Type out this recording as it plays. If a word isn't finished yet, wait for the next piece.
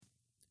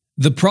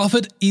The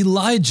prophet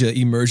Elijah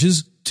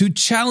emerges to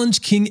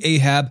challenge King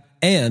Ahab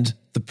and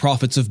the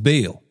prophets of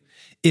Baal.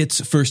 It's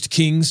 1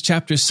 Kings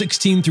chapter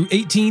 16 through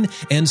 18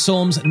 and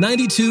Psalms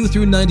 92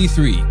 through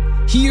 93,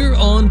 here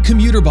on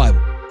Commuter Bible.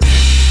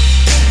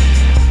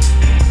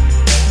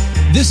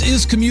 This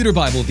is Commuter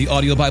Bible, the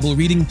audio Bible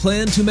reading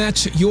plan to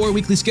match your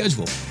weekly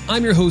schedule.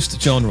 I'm your host,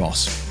 John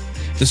Ross.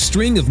 The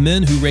string of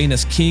men who reign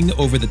as king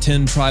over the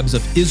 10 tribes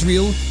of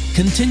Israel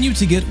continue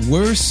to get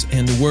worse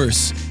and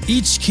worse,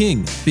 each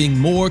king being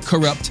more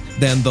corrupt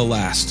than the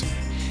last.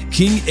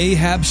 King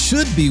Ahab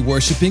should be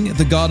worshiping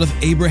the God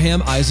of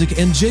Abraham, Isaac,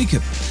 and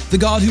Jacob, the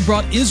God who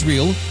brought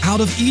Israel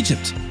out of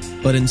Egypt.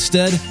 But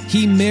instead,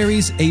 he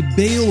marries a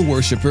Baal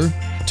worshiper,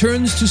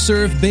 turns to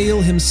serve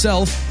Baal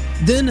himself,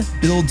 then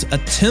builds a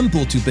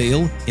temple to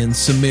Baal in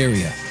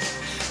Samaria.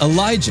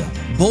 Elijah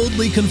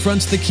boldly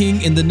confronts the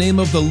king in the name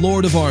of the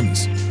Lord of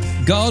armies.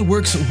 God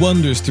works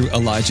wonders through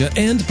Elijah,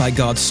 and by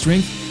God's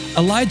strength,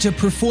 Elijah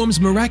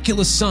performs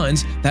miraculous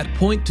signs that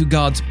point to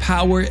God's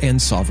power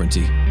and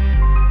sovereignty.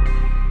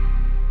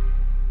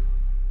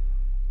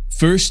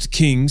 1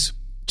 Kings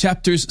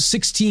chapters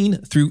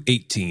 16 through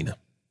 18.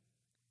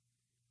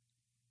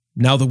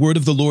 Now the word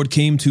of the Lord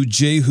came to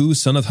Jehu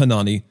son of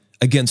Hanani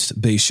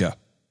against Baasha.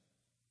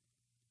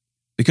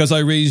 Because I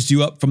raised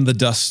you up from the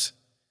dust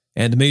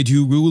and made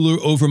you ruler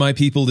over my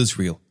people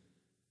Israel,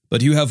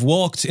 but you have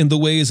walked in the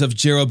ways of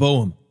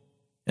Jeroboam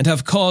and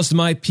have caused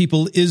my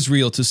people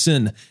Israel to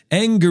sin,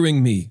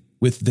 angering me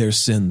with their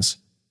sins.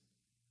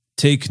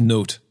 Take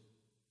note.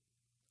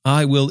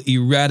 I will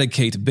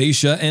eradicate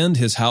Baasha and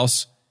his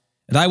house,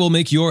 and I will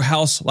make your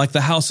house like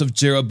the house of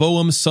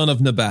Jeroboam son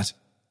of Nebat.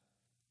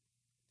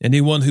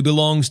 Anyone who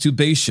belongs to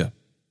Baasha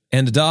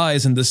and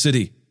dies in the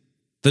city,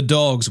 the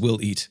dogs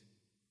will eat.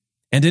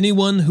 And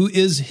anyone who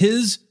is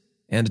his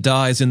and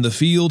dies in the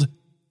field,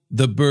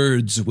 the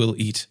birds will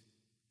eat.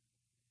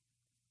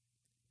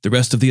 The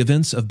rest of the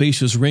events of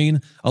Baasha's reign,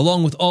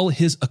 along with all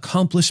his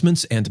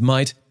accomplishments and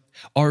might,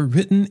 are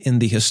written in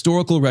the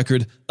historical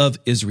record of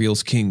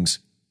Israel's kings.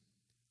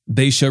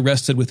 Baasha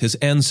rested with his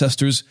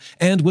ancestors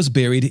and was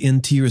buried in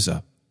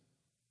Tirzah.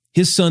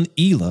 His son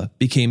Elah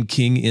became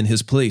king in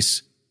his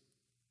place.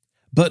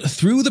 But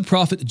through the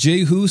prophet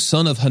Jehu,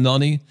 son of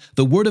Hanani,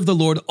 the word of the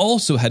Lord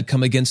also had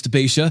come against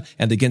Baasha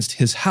and against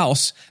his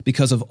house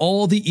because of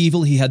all the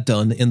evil he had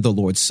done in the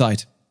Lord's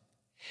sight.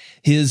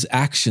 His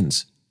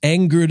actions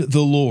angered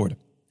the Lord,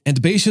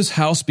 and Baasha's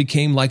house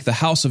became like the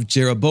house of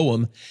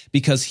Jeroboam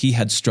because he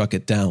had struck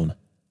it down.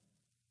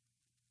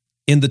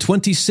 In the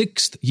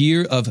 26th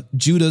year of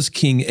Judah's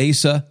king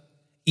Asa,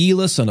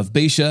 Elah, son of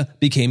Baasha,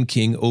 became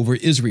king over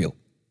Israel,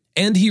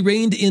 and he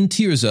reigned in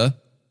Tirzah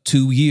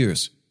 2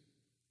 years.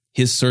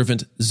 His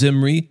servant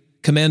Zimri,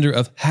 commander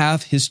of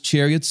half his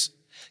chariots,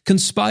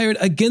 conspired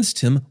against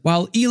him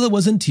while Elah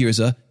was in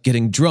Tirzah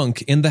getting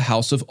drunk in the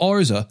house of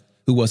Arza,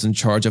 who was in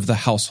charge of the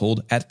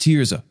household at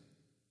Tirzah.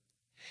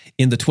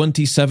 In the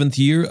 27th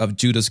year of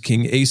Judah's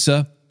king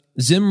Asa,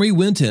 Zimri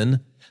went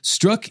in,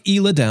 struck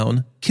Elah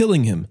down,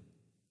 killing him.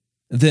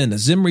 Then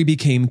Zimri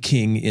became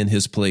king in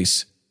his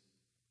place.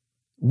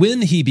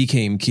 When he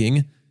became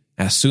king,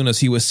 as soon as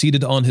he was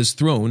seated on his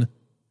throne,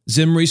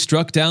 Zimri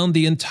struck down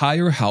the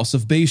entire house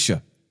of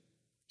Baasha.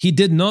 He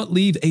did not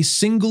leave a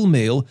single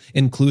male,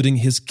 including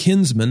his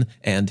kinsmen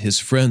and his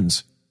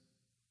friends.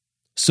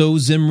 So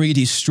Zimri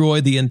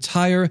destroyed the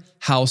entire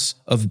house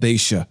of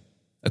Baasha,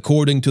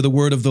 according to the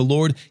word of the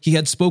Lord he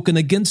had spoken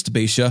against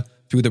Baasha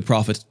through the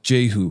prophet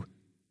Jehu.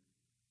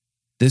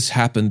 This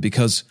happened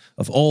because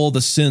of all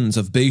the sins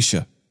of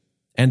Baasha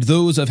and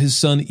those of his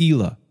son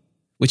Elah,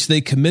 which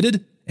they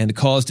committed and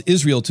caused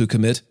Israel to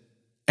commit,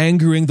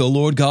 angering the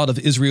Lord God of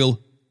Israel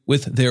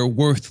with their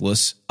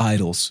worthless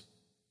idols.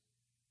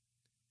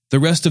 The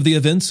rest of the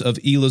events of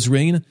Elah's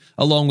reign,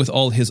 along with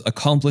all his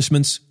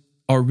accomplishments,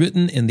 are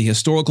written in the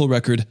historical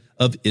record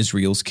of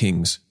Israel's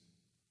kings.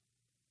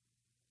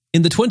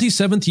 In the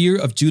 27th year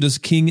of Judah's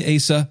king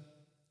Asa,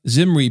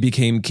 Zimri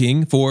became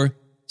king for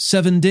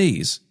 7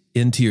 days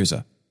in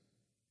Tirzah.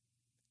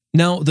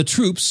 Now the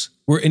troops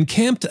were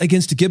encamped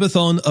against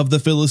Gibbethon of the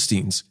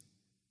Philistines.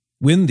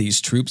 When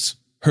these troops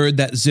heard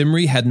that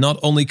Zimri had not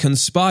only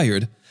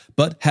conspired,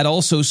 but had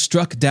also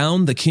struck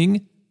down the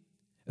king,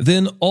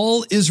 then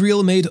all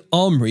Israel made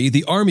Omri,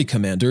 the army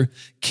commander,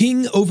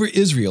 king over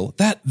Israel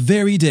that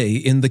very day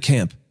in the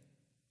camp.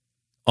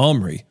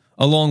 Omri,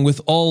 along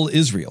with all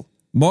Israel,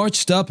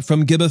 marched up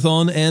from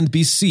Gibbethon and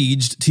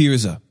besieged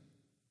Tirzah.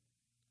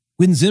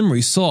 When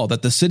Zimri saw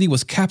that the city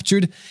was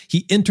captured,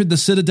 he entered the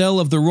citadel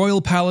of the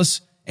royal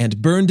palace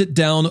and burned it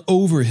down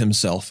over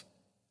himself.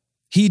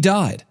 He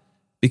died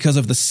because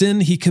of the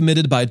sin he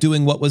committed by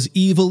doing what was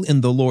evil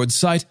in the Lord's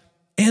sight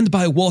and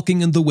by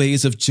walking in the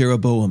ways of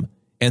Jeroboam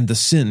and the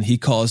sin he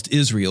caused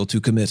Israel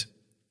to commit.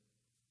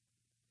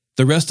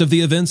 The rest of the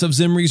events of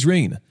Zimri's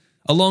reign,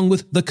 along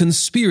with the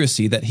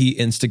conspiracy that he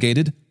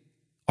instigated,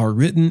 are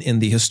written in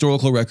the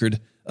historical record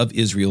of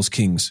Israel's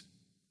kings.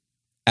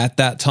 At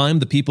that time,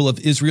 the people of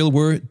Israel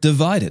were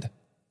divided.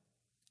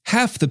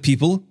 Half the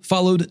people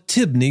followed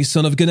Tibni,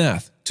 son of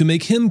Ginath, to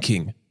make him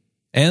king,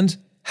 and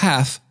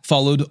half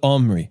followed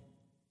Omri.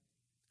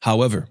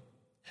 However,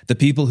 the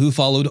people who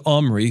followed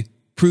Omri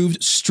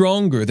proved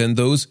stronger than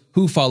those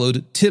who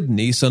followed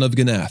Tibni son of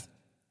Ginath.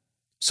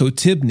 So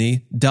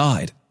Tibni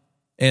died,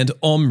 and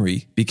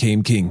Omri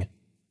became king.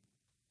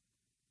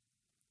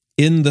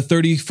 In the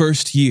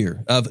 31st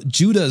year of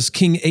Judah's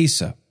king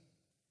Asa,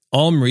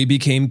 Omri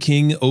became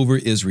king over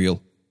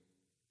Israel.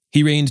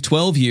 He reigned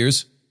 12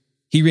 years.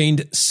 He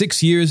reigned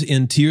 6 years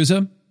in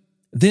Tirzah.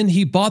 Then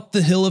he bought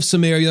the hill of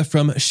Samaria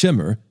from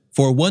Shemer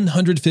for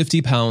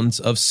 150 pounds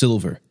of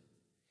silver,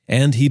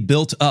 and he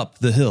built up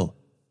the hill.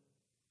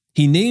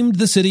 He named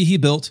the city he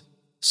built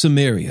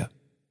Samaria,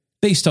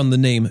 based on the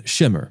name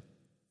Shemer,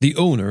 the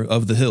owner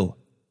of the hill.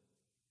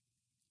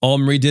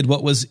 Omri did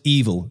what was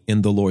evil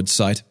in the Lord's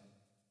sight.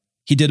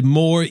 He did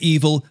more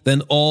evil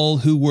than all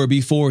who were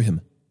before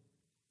him.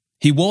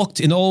 He walked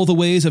in all the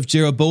ways of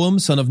Jeroboam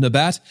son of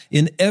Nebat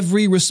in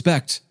every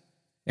respect,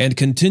 and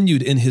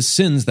continued in his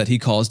sins that he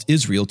caused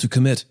Israel to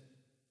commit,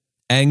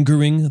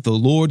 angering the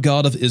Lord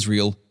God of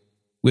Israel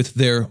with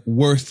their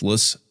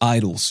worthless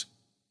idols.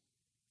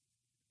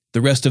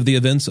 The rest of the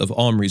events of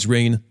Omri's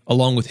reign,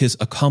 along with his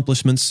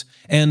accomplishments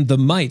and the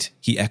might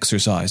he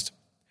exercised,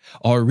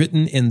 are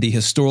written in the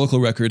historical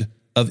record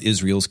of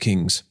Israel's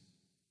kings.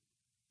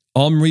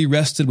 Omri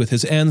rested with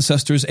his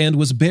ancestors and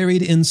was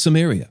buried in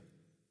Samaria.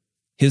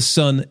 His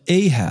son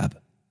Ahab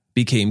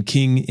became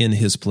king in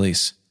his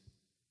place.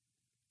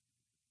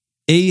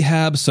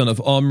 Ahab, son of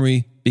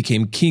Omri,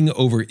 became king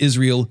over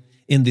Israel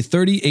in the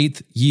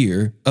 38th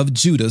year of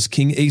Judah's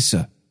king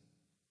Asa.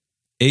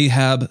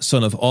 Ahab,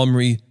 son of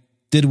Omri,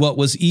 did what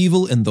was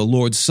evil in the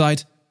Lord's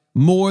sight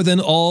more than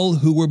all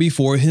who were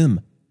before him.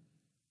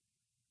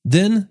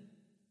 Then,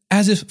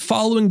 as if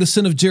following the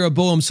sin of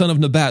Jeroboam, son of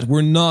Nebat,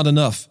 were not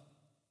enough,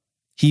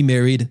 he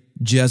married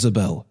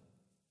Jezebel,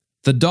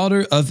 the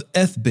daughter of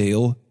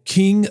Ethbaal,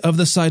 king of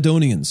the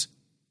Sidonians,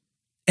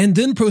 and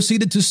then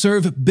proceeded to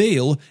serve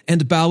Baal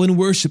and bow in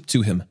worship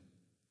to him.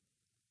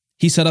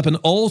 He set up an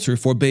altar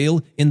for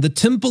Baal in the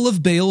temple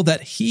of Baal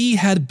that he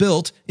had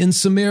built in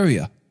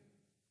Samaria.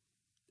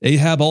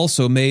 Ahab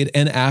also made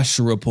an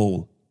Asherah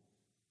pole.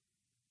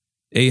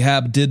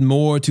 Ahab did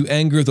more to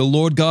anger the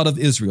Lord God of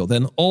Israel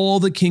than all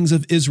the kings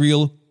of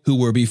Israel who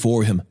were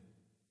before him.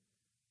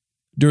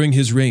 During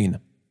his reign,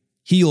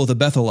 Heel the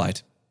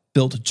Bethelite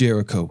built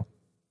Jericho.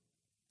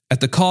 At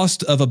the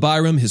cost of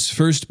Abiram his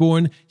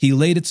firstborn, he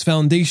laid its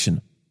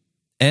foundation,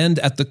 and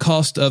at the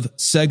cost of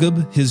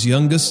Segub his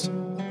youngest,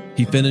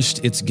 he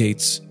finished its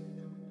gates,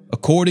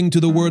 according to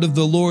the word of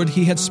the Lord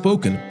he had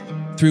spoken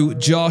through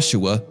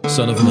Joshua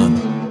son of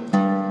Nun.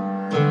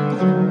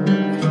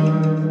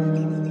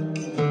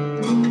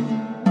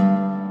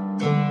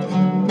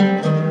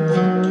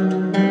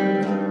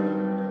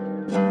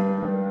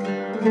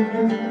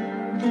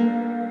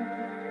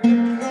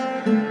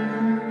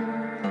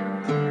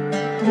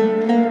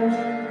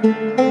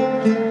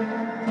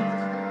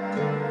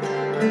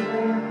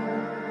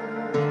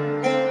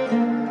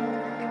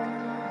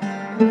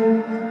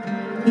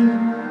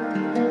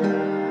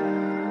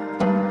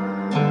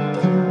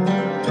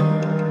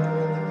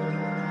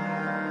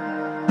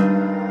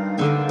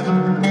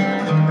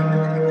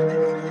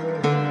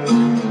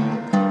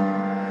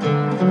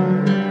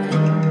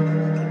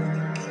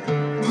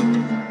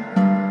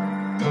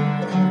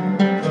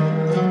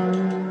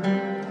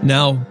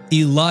 Now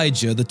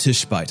Elijah the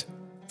Tishbite,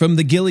 from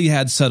the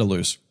Gilead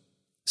settlers,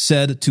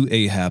 said to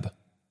Ahab,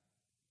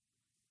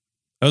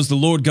 "As the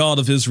Lord God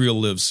of Israel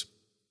lives,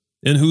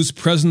 in whose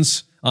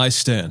presence I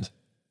stand,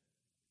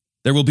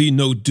 there will be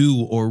no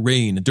dew or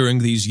rain during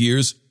these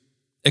years,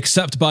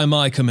 except by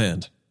my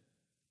command."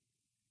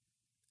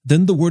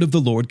 Then the word of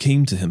the Lord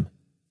came to him.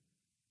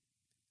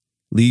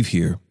 "Leave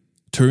here,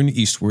 turn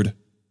eastward,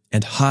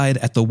 and hide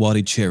at the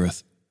Wadi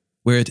Cherith,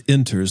 where it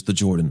enters the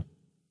Jordan.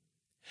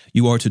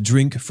 You are to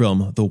drink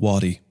from the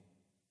wadi.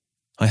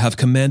 I have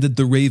commanded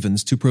the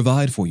ravens to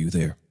provide for you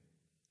there."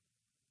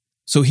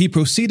 So he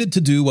proceeded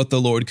to do what the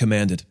Lord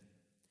commanded.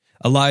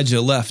 Elijah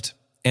left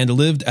and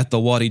lived at the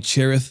Wadi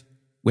Cherith,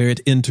 where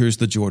it enters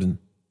the Jordan.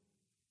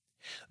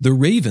 The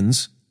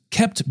ravens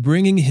kept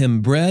bringing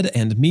him bread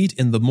and meat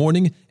in the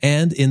morning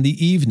and in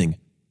the evening,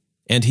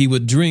 and he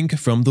would drink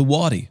from the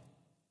wadi.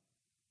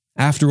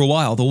 After a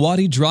while, the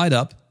wadi dried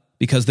up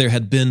because there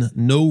had been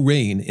no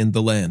rain in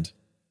the land.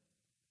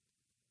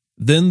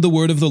 Then the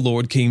word of the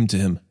Lord came to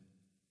him.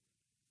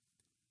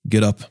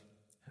 "Get up,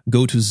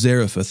 go to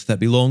Zarephath that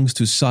belongs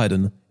to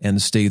Sidon, and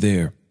stay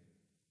there.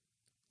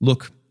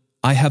 Look,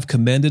 I have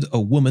commanded a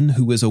woman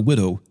who is a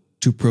widow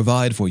to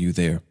provide for you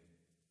there."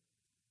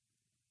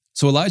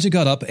 So Elijah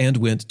got up and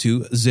went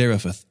to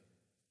Zarephath.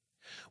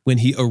 When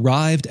he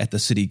arrived at the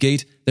city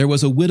gate, there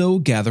was a widow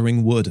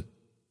gathering wood.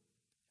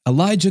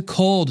 Elijah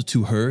called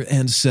to her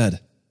and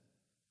said,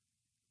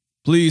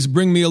 "Please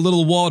bring me a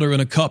little water in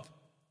a cup,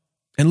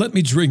 and let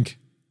me drink."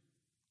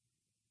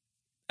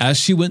 As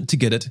she went to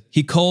get it,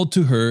 he called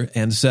to her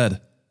and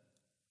said,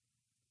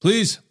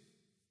 "Please,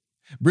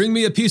 bring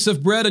me a piece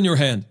of bread in your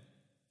hand."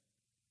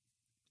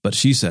 But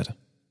she said,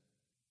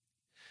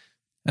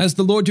 "As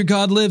the Lord your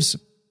God lives,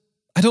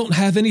 I don't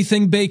have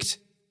anything baked.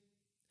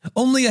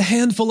 Only a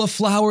handful of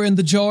flour in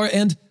the jar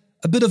and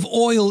a bit of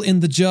oil in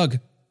the jug.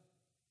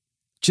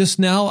 Just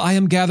now I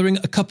am gathering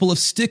a couple of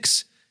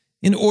sticks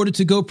in order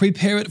to go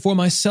prepare it for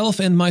myself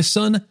and my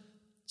son,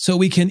 so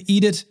we can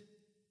eat it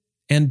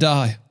and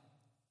die."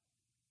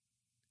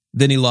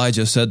 Then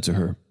Elijah said to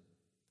her,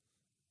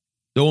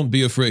 "Don't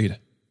be afraid.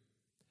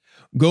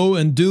 Go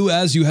and do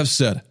as you have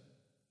said.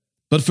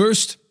 But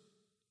first,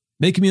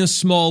 make me a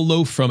small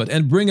loaf from it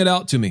and bring it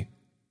out to me.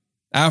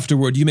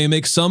 Afterward you may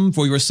make some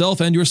for yourself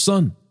and your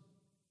son.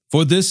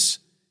 For this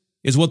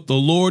is what the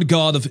Lord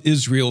God of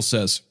Israel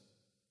says: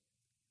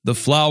 the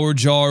flour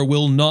jar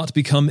will not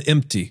become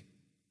empty,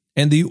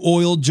 and the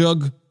oil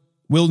jug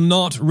will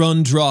not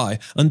run dry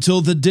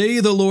until the day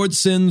the Lord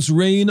sends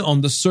rain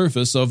on the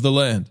surface of the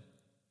land."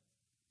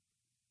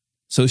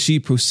 So she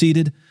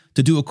proceeded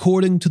to do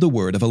according to the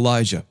word of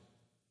Elijah.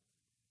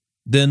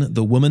 Then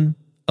the woman,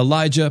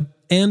 Elijah,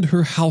 and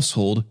her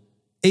household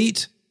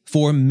ate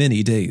for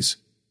many days.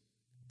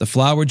 The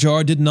flour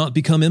jar did not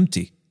become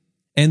empty,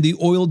 and the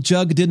oil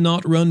jug did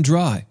not run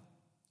dry,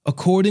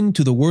 according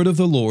to the word of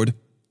the Lord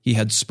he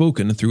had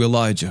spoken through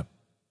Elijah.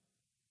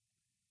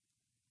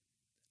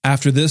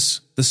 After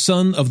this, the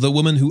son of the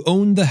woman who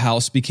owned the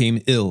house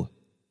became ill.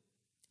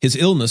 His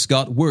illness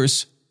got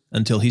worse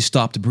until he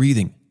stopped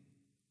breathing.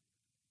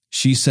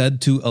 She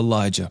said to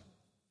Elijah,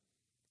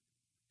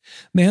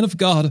 "Man of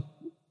God,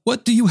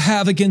 what do you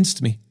have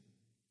against me?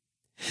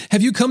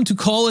 Have you come to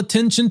call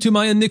attention to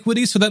my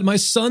iniquity so that my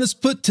son is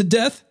put to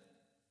death?"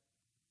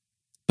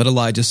 But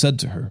Elijah said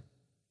to her,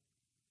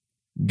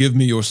 "Give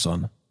me your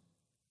son."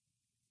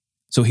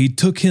 So he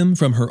took him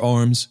from her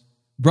arms,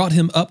 brought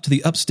him up to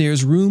the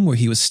upstairs room where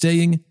he was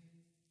staying,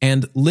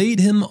 and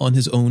laid him on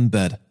his own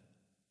bed.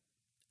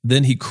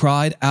 Then he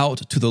cried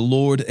out to the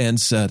Lord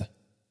and said,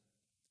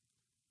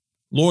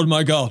 "Lord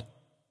my God,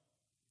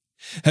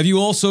 have you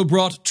also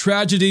brought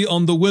tragedy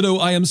on the widow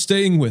I am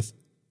staying with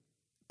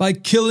by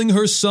killing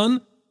her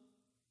son?"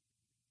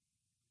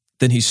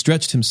 Then he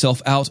stretched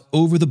himself out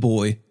over the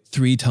boy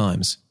 3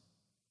 times.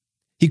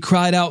 He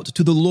cried out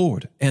to the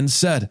Lord and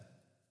said,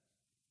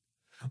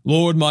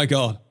 "Lord my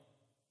God,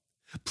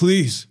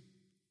 please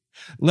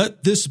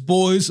let this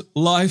boy's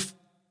life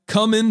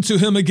come into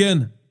him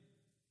again."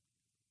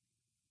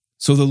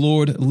 So the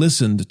Lord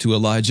listened to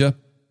Elijah,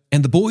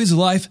 and the boy's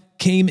life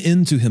came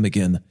into him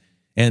again,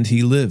 and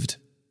he lived.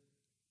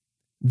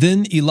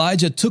 Then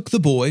Elijah took the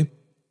boy,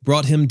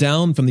 brought him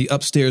down from the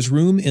upstairs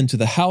room into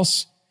the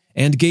house,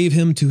 and gave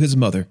him to his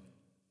mother.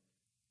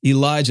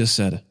 Elijah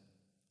said,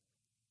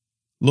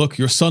 "Look,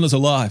 your son is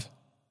alive."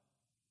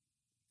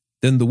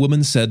 Then the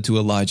woman said to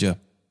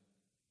Elijah,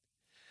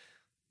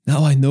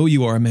 "Now I know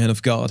you are a man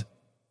of God,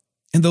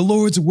 and the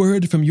Lord's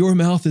word from your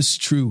mouth is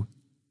true."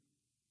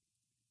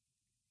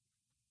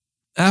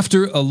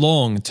 After a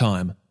long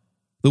time,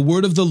 the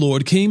word of the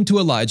Lord came to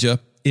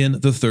Elijah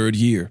in the 3rd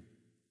year.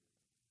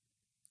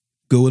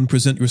 "Go and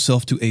present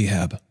yourself to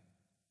Ahab.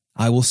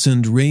 I will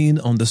send rain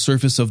on the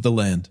surface of the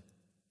land."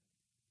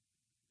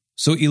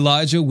 So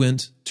Elijah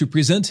went to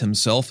present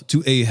himself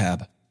to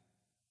Ahab.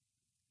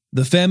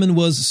 The famine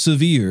was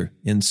severe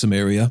in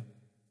Samaria.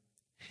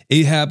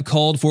 Ahab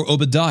called for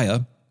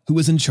Obadiah, who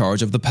was in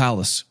charge of the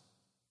palace.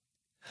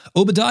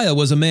 Obadiah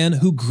was a man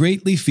who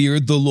greatly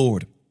feared the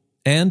Lord,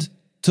 and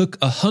took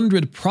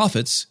 100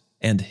 prophets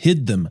and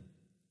hid them,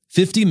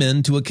 50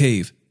 men to a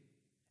cave,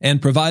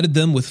 and provided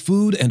them with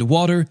food and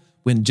water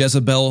when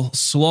Jezebel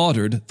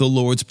slaughtered the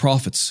Lord's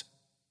prophets.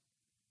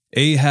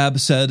 Ahab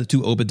said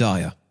to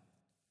Obadiah,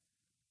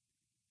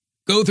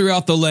 "Go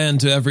throughout the land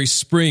to every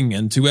spring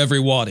and to every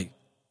wadi.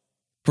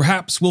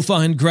 Perhaps we'll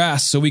find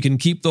grass so we can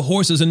keep the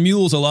horses and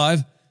mules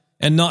alive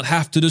and not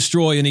have to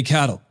destroy any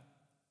cattle."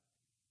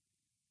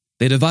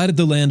 They divided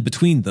the land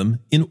between them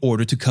in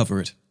order to cover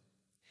it.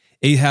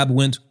 Ahab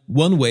went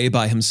one way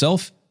by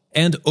himself,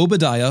 and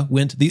Obadiah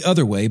went the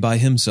other way by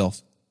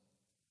himself.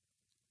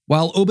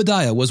 While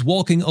Obadiah was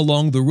walking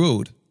along the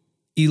road,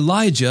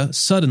 Elijah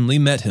suddenly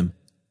met him.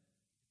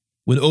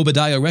 When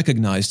Obadiah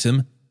recognized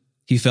him,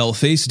 he fell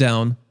face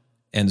down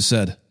and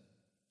said,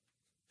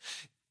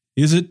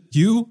 "Is it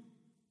you,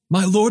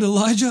 my lord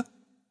Elijah?"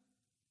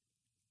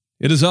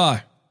 "It is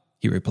I,"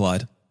 he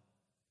replied.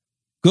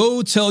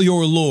 "Go tell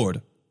your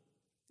lord,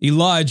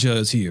 Elijah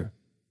is here."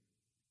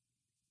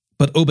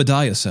 But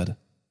Obadiah said,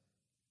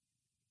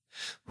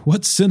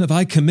 "What sin have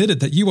I committed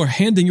that you are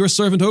handing your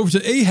servant over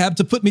to Ahab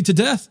to put me to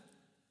death?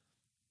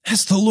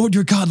 As the Lord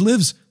your God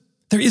lives,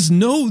 there is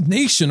no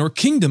nation or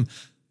kingdom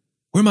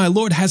where my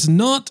Lord has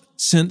not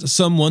sent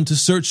someone to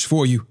search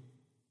for you.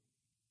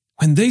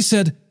 When they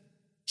said,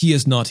 'He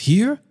is not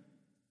here,'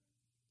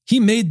 he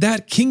made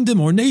that kingdom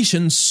or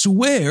nation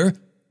swear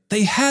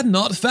they had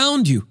not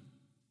found you.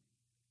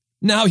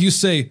 Now you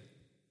say,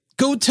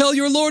 'Go tell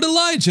your Lord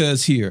Elijah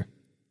is here.'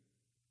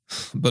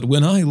 But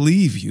when I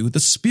leave you, the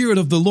Spirit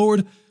of the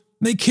Lord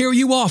may carry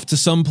you off to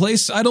some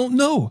place I don't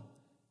know.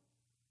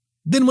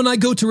 Then when I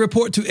go to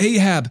report to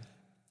Ahab,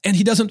 and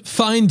he doesn't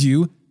find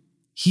you,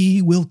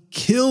 he will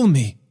kill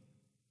me.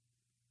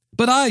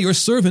 But I, your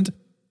servant,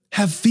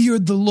 have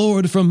feared the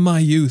Lord from my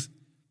youth.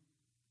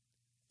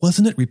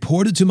 Wasn't it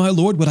reported to my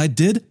Lord what I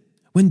did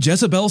when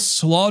Jezebel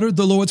slaughtered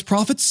the Lord's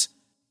prophets?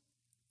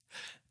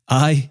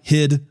 I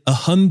hid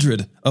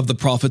 100 of the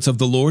prophets of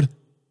the Lord,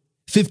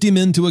 50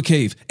 men to a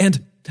cave,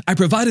 and I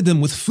provided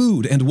them with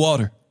food and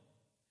water.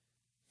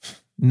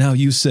 Now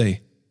you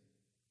say,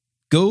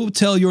 go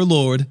tell your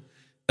Lord,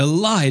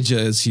 Elijah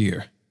is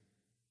here.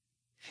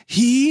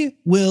 He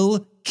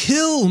will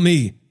kill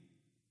me.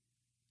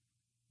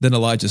 Then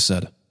Elijah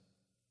said,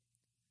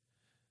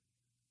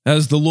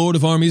 as the Lord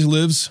of armies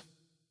lives,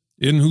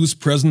 in whose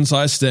presence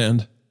I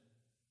stand,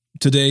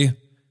 today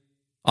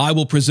I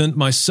will present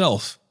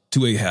myself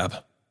to Ahab.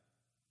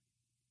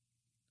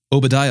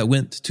 Obadiah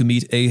went to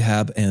meet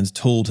Ahab and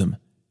told him.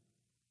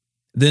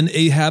 Then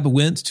Ahab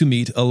went to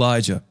meet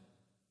Elijah.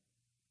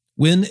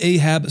 When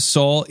Ahab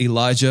saw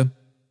Elijah,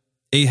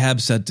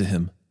 Ahab said to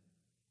him,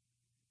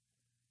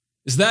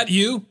 is that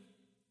you,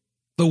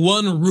 the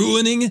one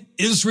ruining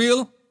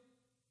Israel?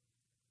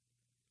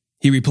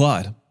 He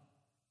replied,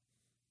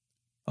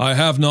 I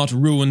have not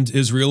ruined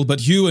Israel,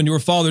 but you and your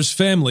father's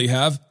family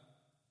have,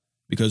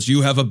 because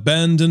you have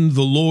abandoned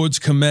the Lord's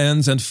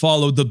commands and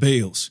followed the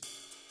Baals.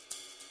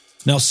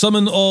 Now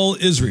summon all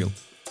Israel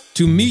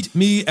to meet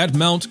me at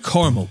Mount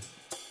Carmel,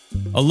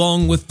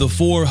 along with the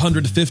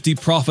 450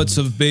 prophets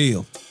of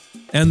Baal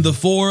and the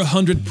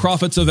 400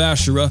 prophets of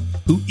Asherah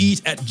who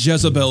eat at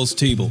Jezebel's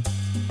table.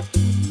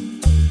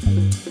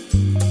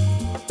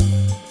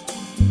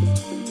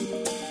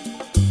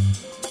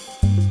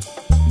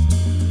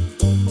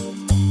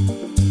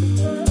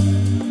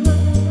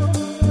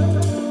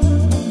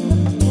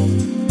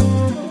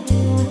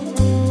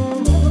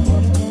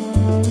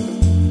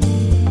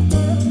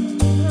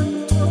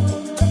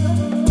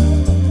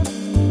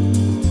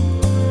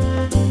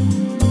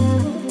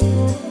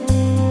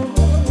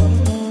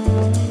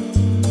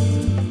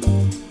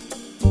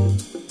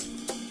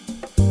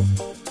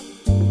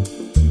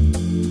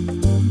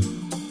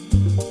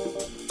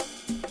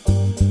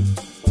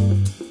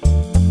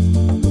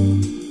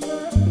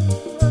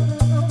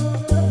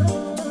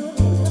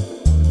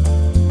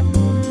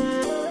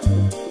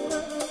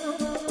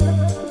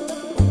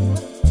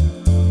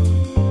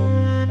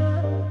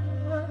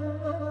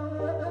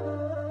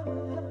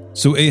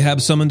 So Ahab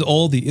summoned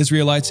all the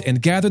Israelites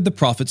and gathered the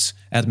prophets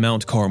at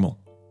Mount Carmel.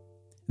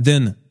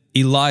 Then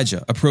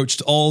Elijah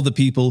approached all the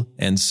people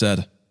and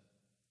said,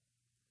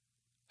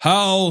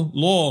 how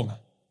long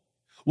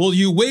will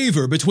you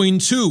waver between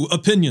two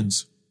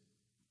opinions?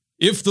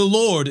 If the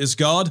Lord is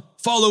God,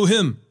 follow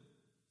him.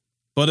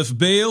 But if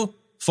Baal,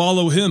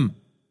 follow him.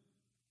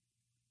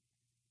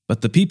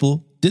 But the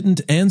people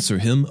didn't answer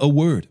him a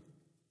word.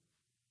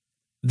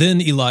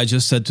 Then Elijah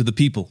said to the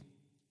people,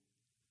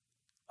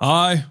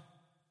 I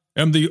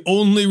am the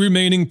only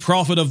remaining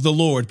prophet of the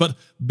Lord, but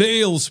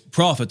Baal's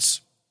prophets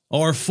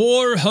are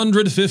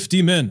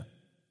 450 men.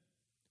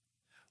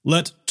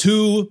 Let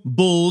 2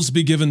 bulls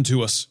be given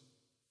to us.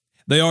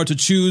 They are to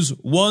choose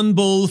 1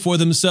 bull for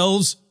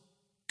themselves,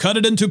 cut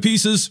it into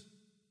pieces,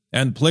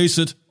 and place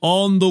it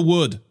on the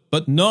wood,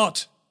 but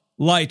not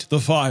light the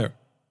fire.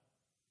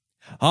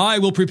 I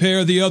will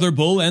prepare the other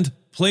bull and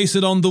place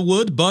it on the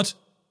wood, but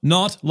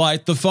not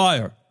light the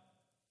fire.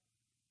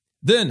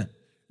 Then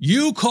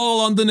you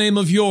call on the name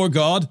of your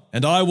God,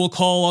 and I will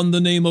call on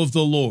the name of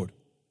the Lord.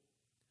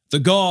 The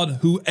God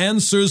who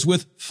answers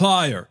with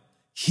fire.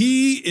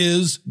 He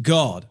is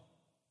God.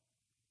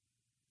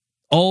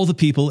 All the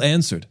people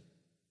answered,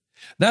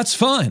 that's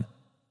fine.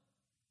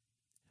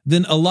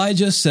 Then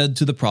Elijah said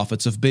to the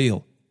prophets of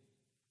Baal,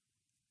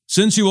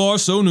 since you are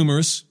so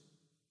numerous,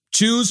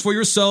 choose for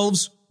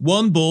yourselves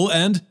 1 bull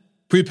and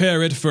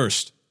prepare it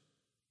first.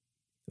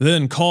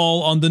 Then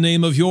call on the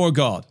name of your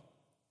God,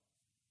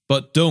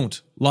 but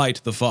don't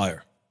light the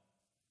fire.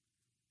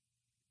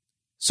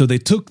 So they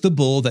took the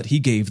bull that he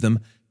gave them,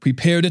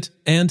 prepared it,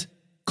 and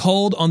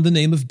called on the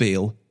name of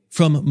Baal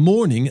from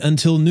morning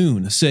until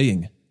noon,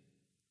 saying,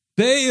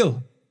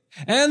 Baal,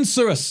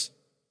 answer us!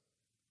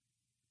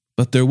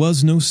 But there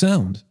was no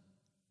sound.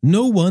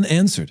 No one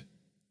answered.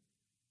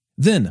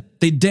 Then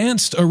they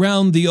danced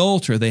around the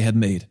altar they had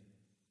made.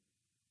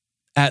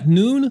 At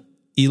noon,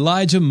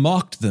 Elijah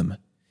mocked them.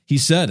 He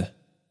said,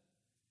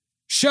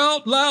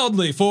 shout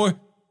loudly, for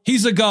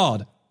he's a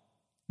god.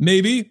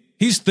 Maybe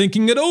he's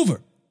thinking it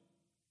over.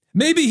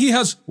 Maybe he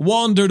has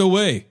wandered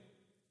away.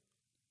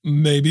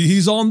 Maybe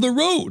he's on the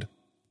road.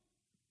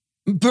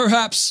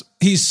 Perhaps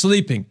he's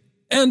sleeping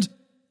and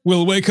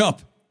will wake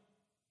up.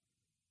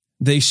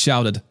 They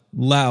shouted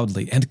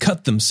loudly and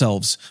cut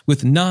themselves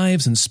with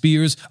knives and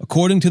spears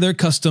according to their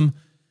custom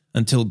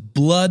until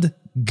blood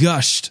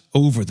gushed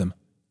over them.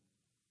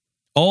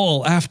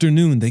 All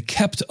afternoon they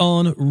kept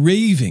on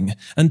raving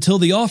until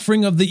the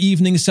offering of the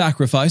evening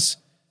sacrifice,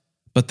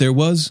 but there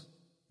was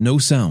no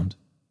sound.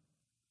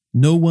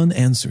 No one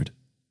answered.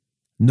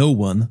 No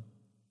one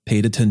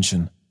paid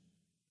attention.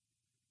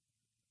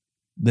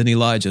 Then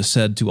Elijah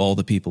said to all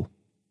the people,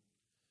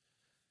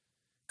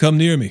 come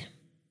near me.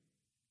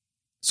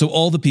 So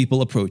all the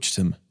people approached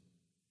him.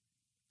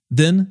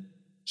 Then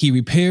he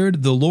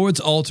repaired the Lord's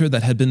altar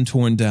that had been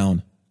torn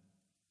down.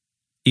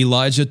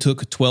 Elijah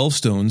took 12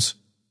 stones,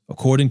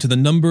 according to the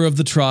number of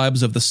the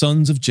tribes of the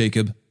sons of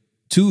Jacob,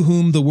 to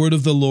whom the word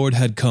of the Lord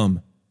had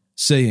come,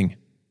 saying,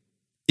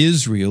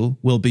 Israel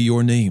will be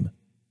your name.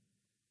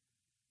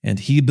 And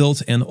he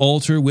built an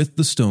altar with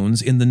the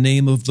stones in the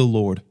name of the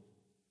Lord.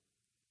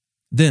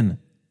 Then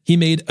he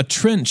made a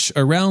trench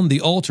around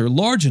the altar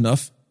large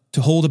enough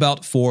to hold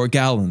about 4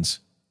 gallons.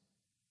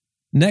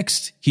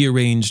 Next, he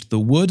arranged the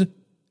wood,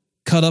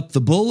 cut up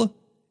the bull,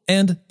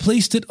 and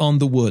placed it on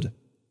the wood.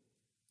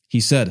 He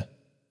said,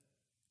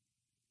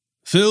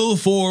 Fill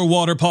 4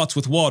 water pots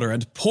with water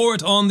and pour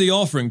it on the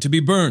offering to be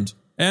burned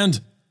and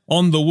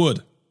on the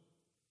wood.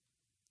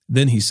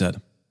 Then he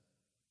said,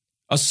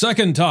 A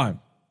second time.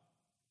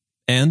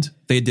 And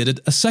they did it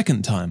a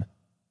second time.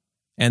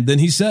 And then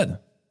he said,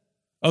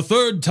 A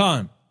third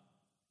time.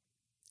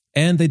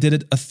 And they did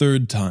it a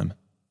third time.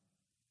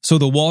 So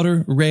the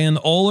water ran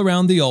all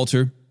around the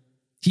altar.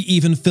 He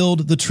even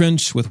filled the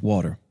trench with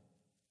water.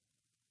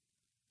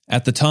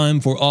 At the time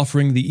for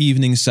offering the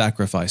evening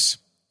sacrifice,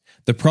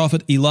 the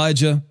prophet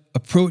Elijah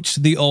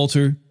approached the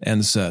altar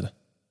and said,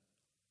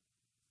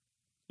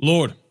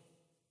 Lord,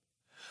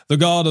 the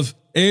God of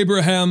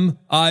Abraham,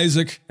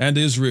 Isaac, and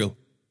Israel,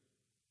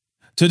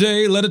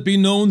 today let it be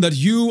known that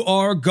you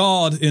are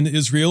God in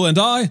Israel, and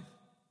I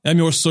am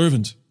your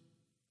servant,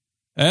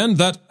 and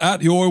that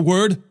at your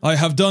word I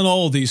have done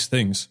all these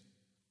things.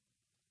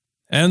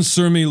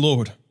 Answer me,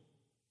 Lord.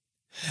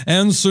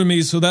 Answer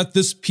me so that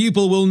this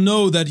people will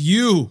know that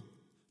you,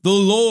 the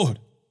Lord,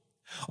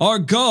 are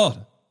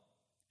God,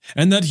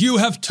 and that you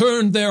have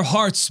turned their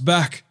hearts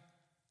back.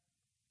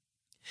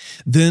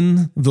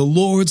 Then the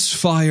Lord's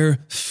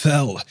fire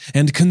fell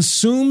and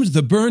consumed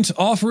the burnt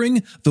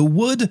offering, the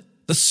wood,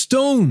 the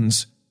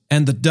stones,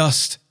 and the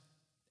dust,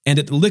 and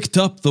it licked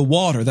up the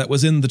water that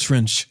was in the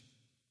trench.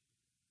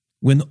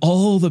 When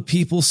all the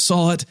people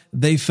saw it,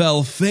 they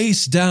fell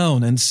face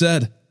down and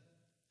said,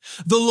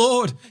 The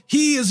Lord,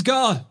 He is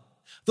God!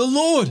 The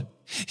Lord,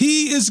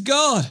 He is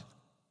God!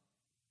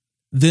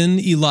 Then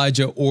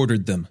Elijah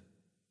ordered them,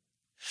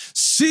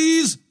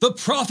 Seize the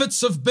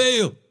prophets of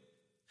Baal!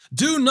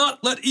 Do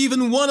not let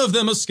even one of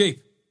them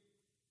escape!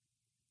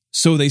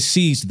 So they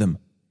seized them,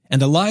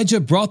 and Elijah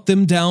brought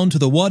them down to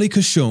the Wadi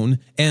Kishon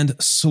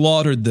and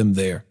slaughtered them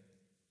there.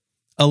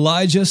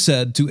 Elijah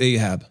said to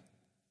Ahab,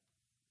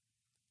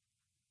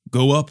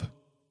 Go up,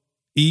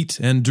 eat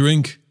and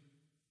drink,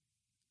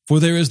 for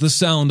there is the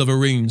sound of a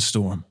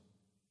rainstorm.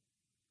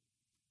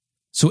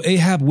 So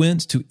Ahab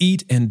went to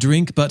eat and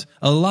drink, but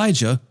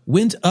Elijah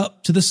went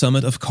up to the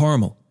summit of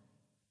Carmel.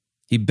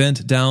 He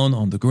bent down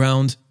on the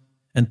ground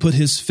and put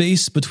his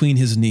face between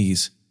his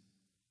knees.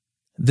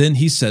 Then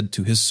he said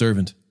to his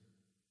servant,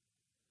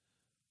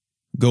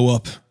 Go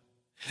up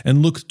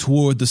and look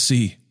toward the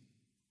sea.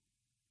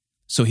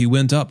 So he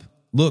went up,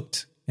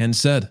 looked, and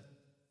said,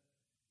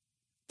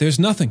 There's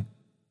nothing.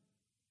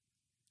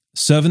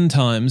 7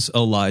 times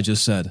Elijah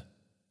said,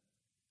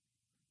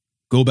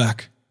 Go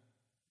back.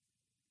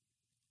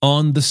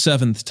 On the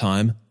 7th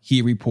time,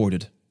 he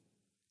reported,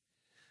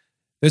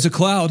 There's a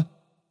cloud,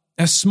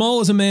 as small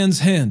as a man's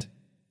hand,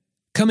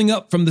 coming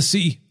up from the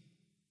sea.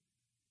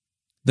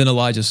 Then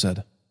Elijah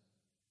said,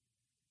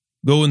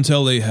 Go and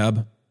tell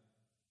Ahab,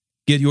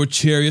 Get your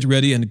chariot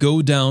ready and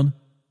go down,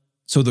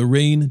 so the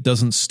rain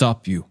doesn't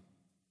stop you.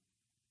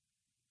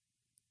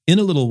 In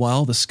a little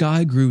while, the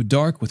sky grew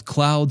dark with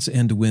clouds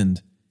and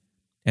wind,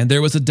 and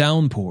there was a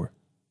downpour.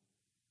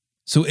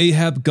 So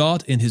Ahab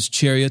got in his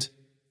chariot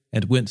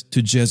and went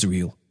to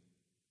Jezreel.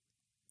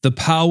 The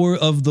power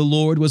of the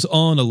Lord was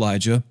on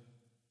Elijah,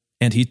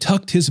 and he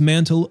tucked his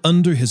mantle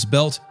under his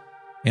belt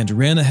and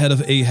ran ahead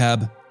of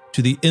Ahab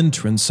to the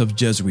entrance of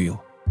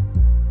Jezreel.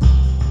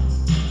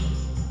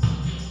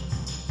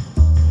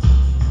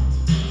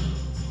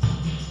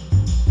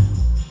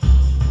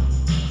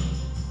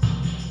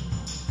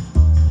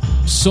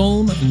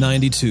 Psalm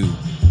 92.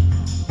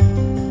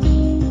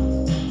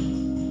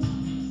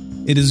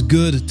 It is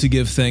good to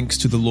give thanks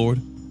to the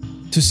Lord,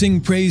 to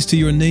sing praise to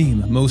your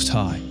name, Most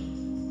High,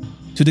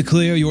 to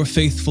declare your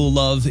faithful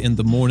love in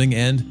the morning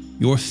and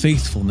your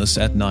faithfulness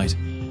at night,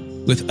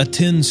 with a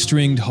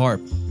 10-stringed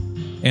harp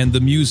and the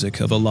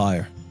music of a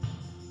lyre.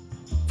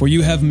 For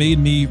you have made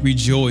me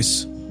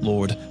rejoice,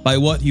 Lord, by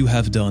what you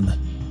have done.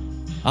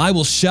 I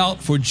will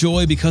shout for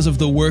joy because of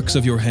the works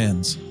of your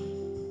hands.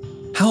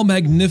 How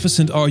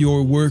magnificent are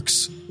your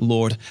works,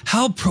 Lord!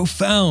 How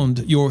profound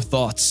your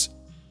thoughts!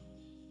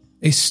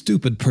 A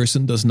stupid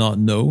person does not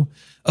know,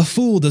 a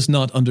fool does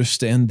not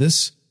understand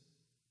this.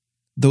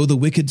 Though the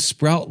wicked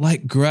sprout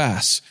like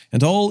grass,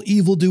 and all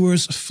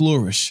evildoers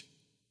flourish,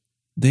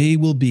 they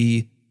will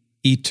be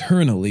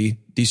eternally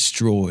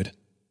destroyed.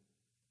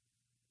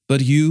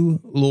 But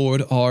you,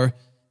 Lord, are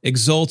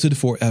exalted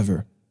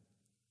forever.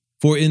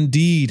 For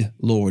indeed,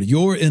 Lord,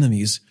 your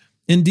enemies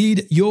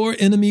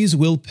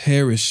will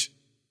perish.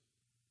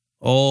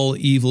 All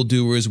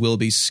evildoers will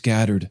be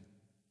scattered.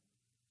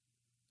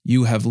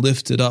 You have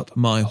lifted up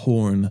my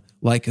horn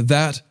like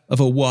that of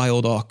a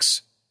wild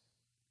ox.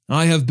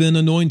 I have been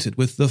anointed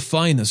with the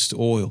finest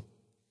oil.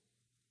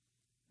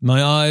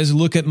 My eyes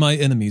look at my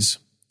enemies.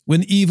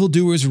 When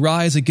evildoers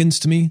rise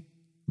against me,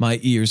 my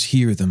ears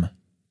hear them.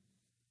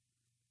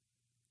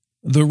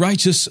 The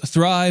righteous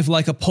thrive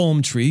like a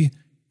palm tree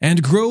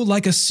and grow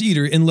like a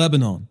cedar in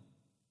Lebanon.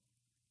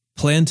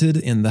 Planted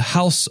in the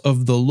house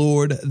of the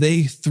Lord,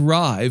 they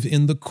thrive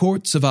in the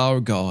courts of our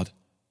God.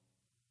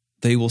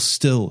 They will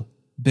still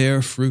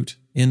bear fruit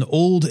in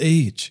old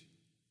age,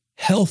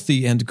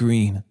 healthy and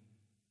green,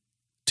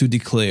 to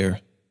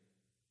declare,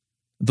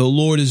 "The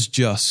Lord is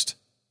just.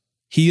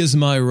 He is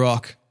my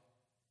rock,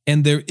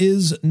 and there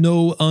is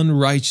no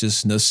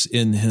unrighteousness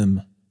in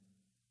him."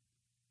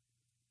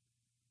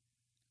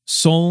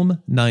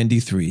 Psalm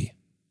 93.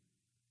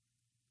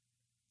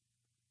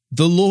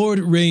 The Lord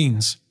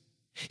reigns.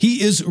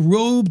 He is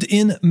robed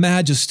in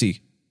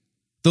majesty.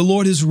 The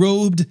Lord is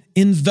robed,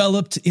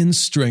 enveloped in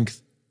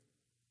strength.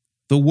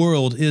 The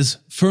world is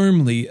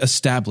firmly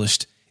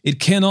established. It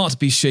cannot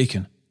be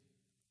shaken.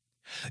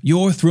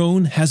 Your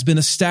throne has been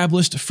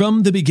established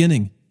from the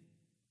beginning.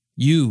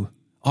 You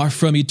are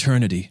from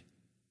eternity.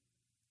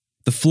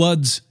 The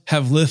floods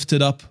have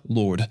lifted up,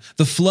 Lord.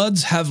 The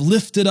floods have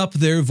lifted up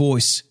their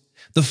voice.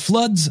 The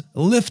floods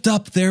lift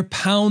up their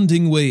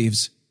pounding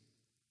waves.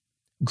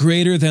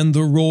 Greater than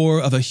the roar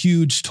of a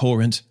huge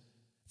torrent,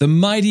 the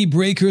mighty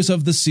breakers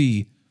of the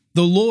sea,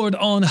 the Lord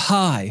on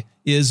high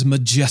is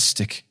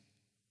majestic.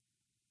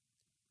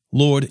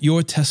 Lord,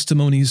 your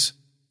testimonies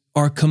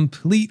are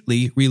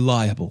completely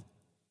reliable.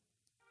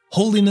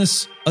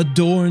 Holiness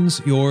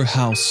adorns your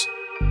house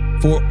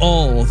for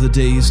all the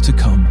days to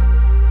come.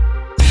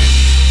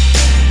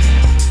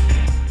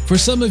 For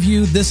some of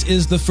you, this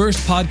is the first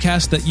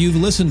podcast that you've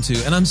listened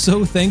to, and I'm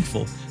so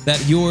thankful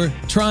that you're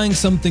trying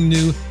something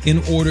new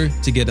in order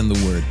to get in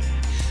the Word.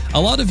 A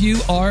lot of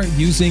you are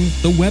using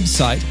the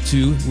website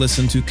to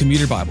listen to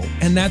Commuter Bible,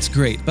 and that's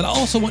great. But I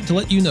also want to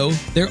let you know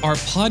there are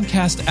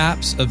podcast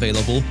apps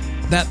available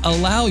that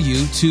allow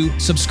you to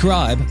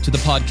subscribe to the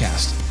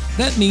podcast.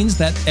 That means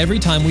that every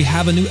time we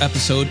have a new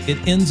episode, it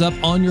ends up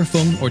on your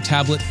phone or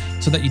tablet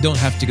so that you don't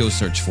have to go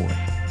search for it.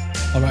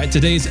 All right,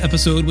 today's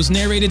episode was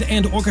narrated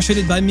and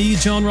orchestrated by me,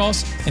 John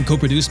Ross, and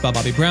co-produced by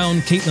Bobby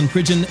Brown, Caitlin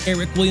Pridgeon,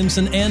 Eric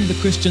Williamson, and the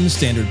Christian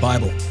Standard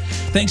Bible.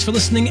 Thanks for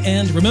listening,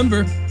 and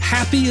remember,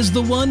 happy is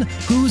the one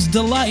whose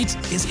delight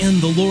is in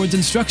the Lord's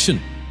instruction,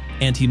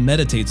 and he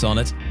meditates on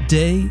it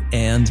day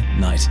and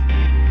night.